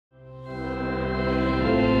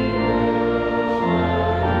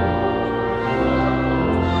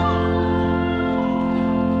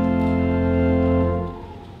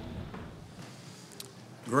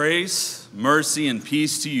Grace, mercy, and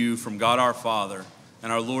peace to you from God our Father and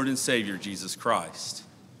our Lord and Savior, Jesus Christ.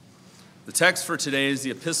 The text for today is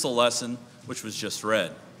the epistle lesson, which was just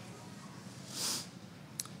read.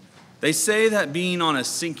 They say that being on a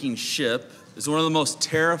sinking ship is one of the most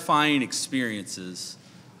terrifying experiences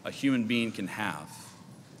a human being can have.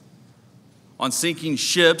 On sinking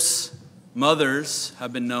ships, mothers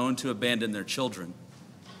have been known to abandon their children.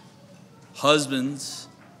 Husbands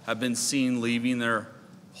have been seen leaving their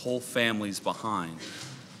whole families behind.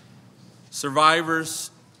 Survivors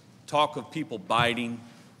talk of people biting,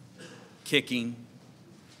 kicking,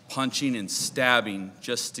 punching, and stabbing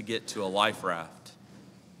just to get to a life raft.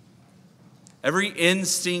 Every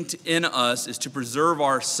instinct in us is to preserve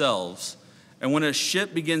ourselves, and when a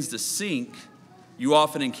ship begins to sink, you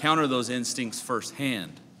often encounter those instincts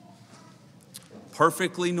firsthand.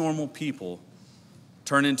 Perfectly normal people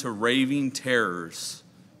turn into raving terrors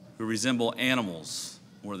who resemble animals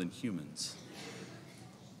more than humans.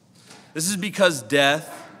 This is because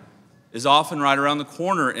death is often right around the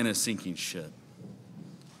corner in a sinking ship.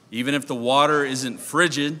 Even if the water isn't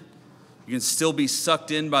frigid, you can still be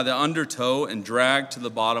sucked in by the undertow and dragged to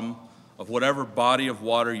the bottom of whatever body of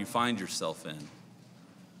water you find yourself in.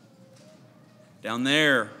 Down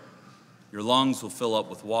there, your lungs will fill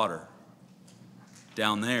up with water.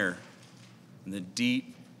 Down there, in the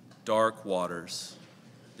deep, dark waters,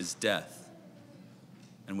 is death.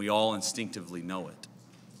 And we all instinctively know it.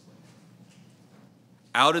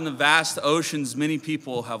 Out in the vast oceans, many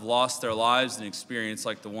people have lost their lives in an experience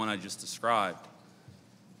like the one I just described.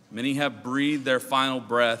 Many have breathed their final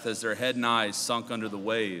breath as their head and eyes sunk under the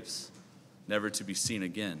waves, never to be seen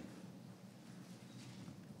again.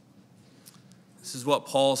 This is what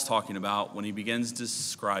Paul's talking about when he begins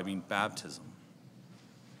describing baptism.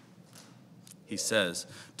 He says,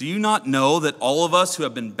 "Do you not know that all of us who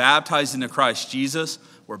have been baptized into Christ Jesus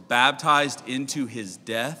were baptized into his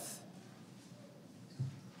death?"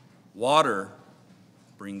 Water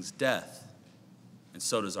brings death, and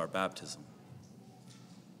so does our baptism.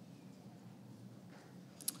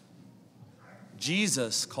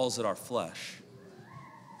 Jesus calls it our flesh.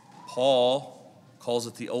 Paul calls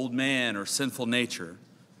it the old man or sinful nature.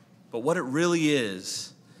 But what it really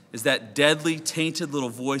is that deadly, tainted little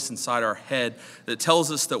voice inside our head that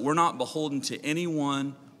tells us that we're not beholden to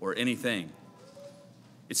anyone or anything.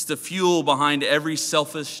 It's the fuel behind every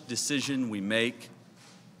selfish decision we make.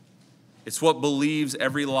 It's what believes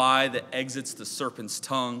every lie that exits the serpent's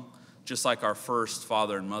tongue, just like our first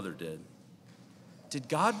father and mother did. Did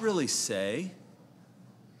God really say?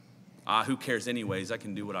 Who cares anyways? I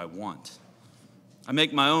can do what I want. I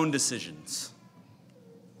make my own decisions.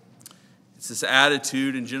 It's this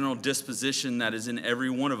attitude and general disposition that is in every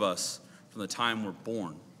one of us from the time we're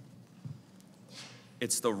born.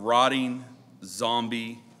 It's the rotting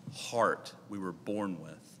zombie heart we were born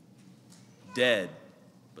with, dead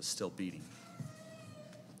but still beating.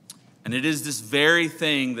 And it is this very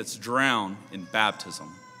thing that's drowned in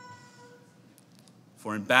baptism.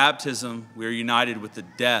 For in baptism, we are united with the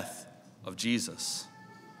death of Jesus.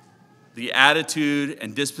 The attitude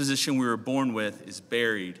and disposition we were born with is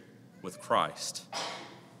buried with Christ.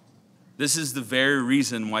 This is the very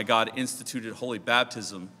reason why God instituted holy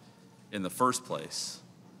baptism in the first place,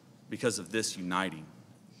 because of this uniting.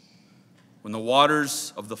 When the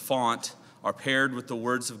waters of the font are paired with the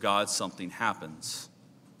words of God, something happens.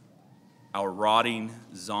 Our rotting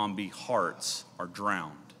zombie hearts are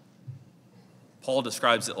drowned. Paul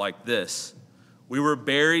describes it like this: "We were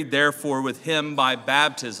buried, therefore, with him by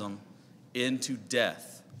baptism into death."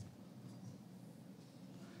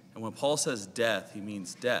 And when Paul says death, he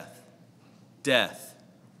means death. Death,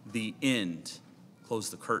 the end. Close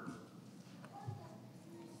the curtain.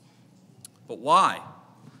 But why?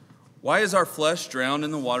 Why is our flesh drowned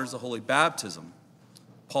in the waters of holy baptism?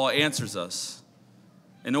 Paul answers us.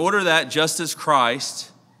 In order that just as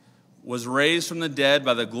Christ was raised from the dead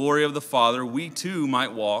by the glory of the Father, we too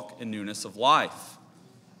might walk in newness of life.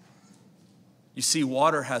 You see,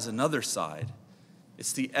 water has another side.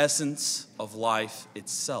 It's the essence of life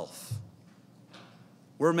itself.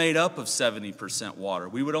 We're made up of 70% water.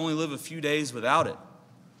 We would only live a few days without it.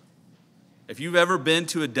 If you've ever been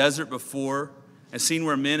to a desert before and seen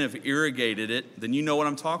where men have irrigated it, then you know what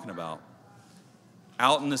I'm talking about.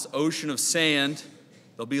 Out in this ocean of sand,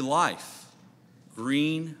 there'll be life.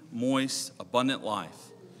 Green, moist, abundant life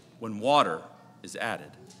when water is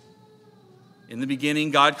added. In the beginning,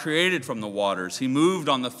 God created from the waters. He moved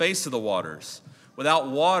on the face of the waters. Without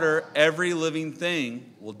water, every living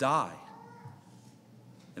thing will die.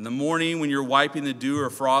 In the morning, when you're wiping the dew or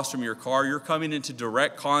frost from your car, you're coming into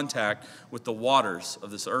direct contact with the waters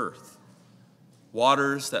of this earth.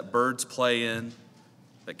 waters that birds play in,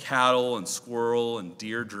 that cattle and squirrel and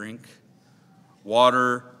deer drink,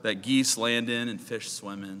 water that geese land in and fish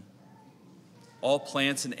swim in. All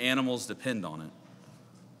plants and animals depend on it.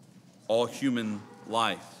 All human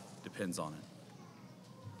life depends on it.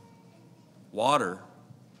 Water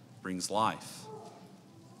brings life,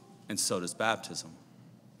 and so does baptism.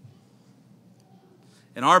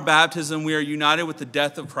 In our baptism, we are united with the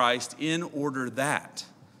death of Christ in order that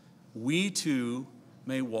we too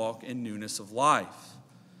may walk in newness of life.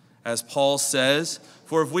 As Paul says,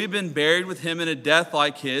 "For if we've been buried with him in a death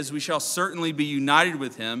like his, we shall certainly be united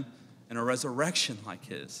with him in a resurrection like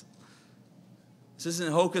his." This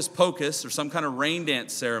isn't hocus pocus or some kind of rain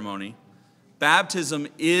dance ceremony. Baptism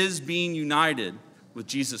is being united with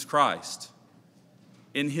Jesus Christ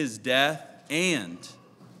in his death and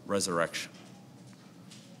resurrection.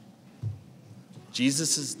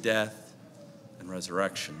 Jesus' death and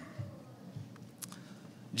resurrection.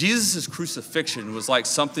 Jesus' crucifixion was like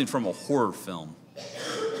something from a horror film.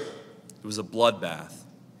 It was a bloodbath,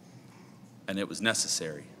 and it was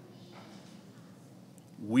necessary.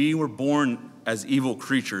 We were born as evil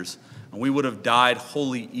creatures, and we would have died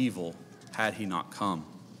wholly evil had he not come.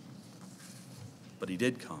 But he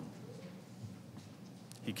did come.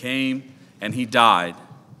 He came and he died.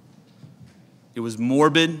 It was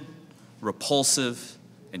morbid, repulsive,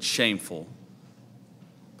 and shameful,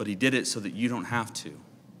 but he did it so that you don't have to.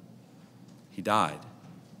 He died.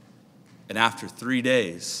 And after 3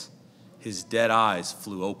 days, his dead eyes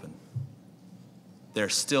flew open. They're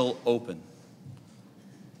still open.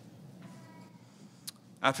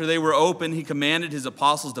 After they were open, he commanded his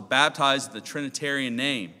apostles to baptize in the Trinitarian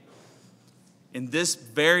name. In this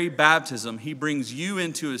very baptism, he brings you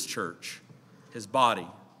into his church, his body.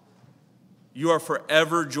 You are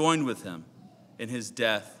forever joined with him in his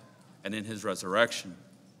death and in his resurrection.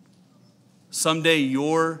 Someday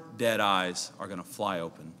your dead eyes are going to fly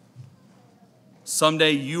open.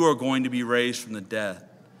 Someday you are going to be raised from the dead,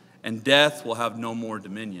 and death will have no more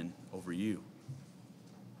dominion over you.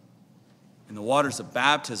 In the waters of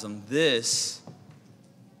baptism, this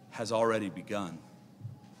has already begun.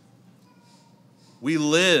 We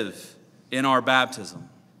live in our baptism.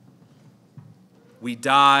 We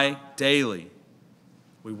die daily.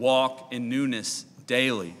 We walk in newness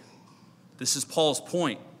daily. This is Paul's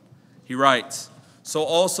point. He writes, "So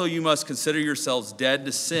also you must consider yourselves dead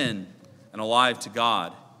to sin and alive to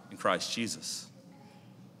God in Christ Jesus."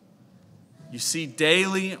 You see,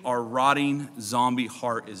 daily our rotting zombie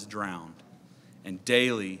heart is drowned, and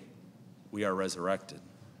daily we are resurrected.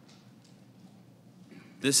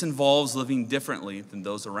 This involves living differently than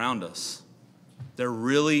those around us. There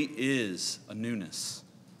really is a newness.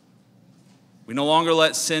 We no longer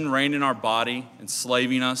let sin reign in our body,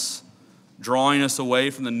 enslaving us, drawing us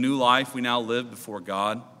away from the new life we now live before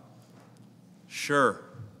God. Sure,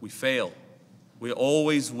 we fail. We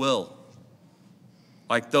always will.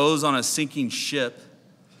 Like those on a sinking ship,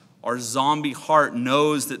 our zombie heart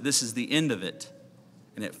knows that this is the end of it,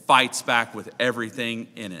 and it fights back with everything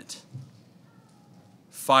in it,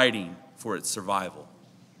 fighting for its survival.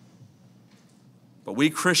 But we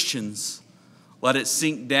Christians let it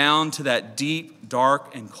sink down to that deep,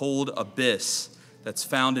 dark, and cold abyss that's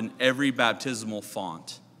found in every baptismal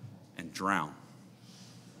font and drown.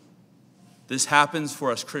 This happens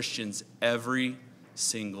for us Christians every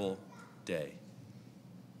single day.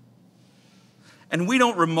 And we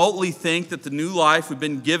don't remotely think that the new life we've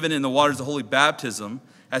been given in the waters of holy baptism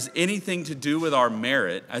has anything to do with our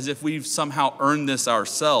merit, as if we've somehow earned this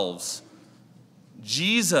ourselves.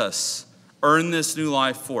 Jesus earned this new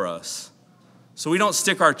life for us. So we don't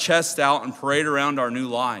stick our chest out and parade around our new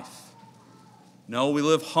life. No, we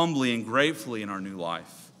live humbly and gratefully in our new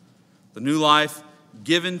life. The new life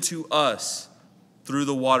given to us through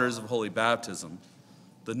the waters of holy baptism.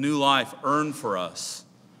 The new life earned for us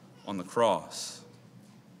on the cross.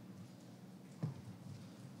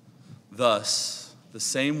 Thus, the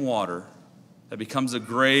same water that becomes a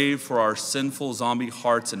grave for our sinful zombie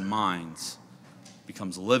hearts and minds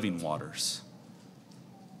becomes living waters.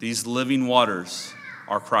 These living waters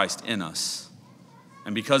are Christ in us.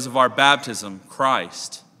 And because of our baptism,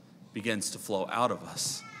 Christ begins to flow out of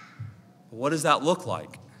us. What does that look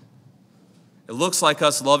like? It looks like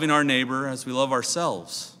us loving our neighbor as we love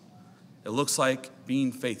ourselves. It looks like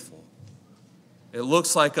being faithful. It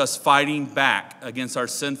looks like us fighting back against our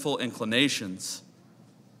sinful inclinations,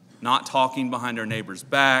 not talking behind our neighbor's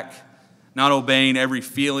back, not obeying every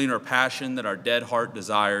feeling or passion that our dead heart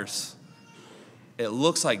desires. It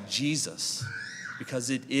looks like Jesus, because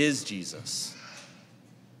it is Jesus.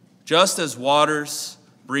 Just as waters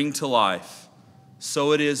bring to life,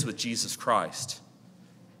 so it is with Jesus Christ.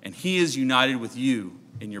 And he is united with you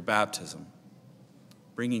in your baptism,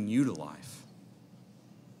 bringing you to life.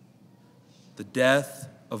 The death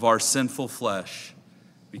of our sinful flesh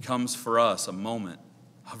becomes for us a moment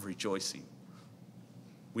of rejoicing.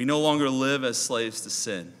 We no longer live as slaves to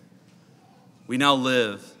sin. We now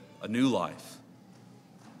live a new life,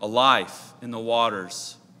 a life in the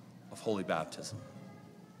waters of holy baptism.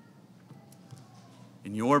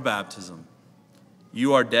 In your baptism,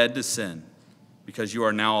 you are dead to sin because you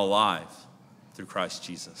are now alive through Christ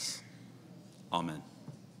Jesus. Amen.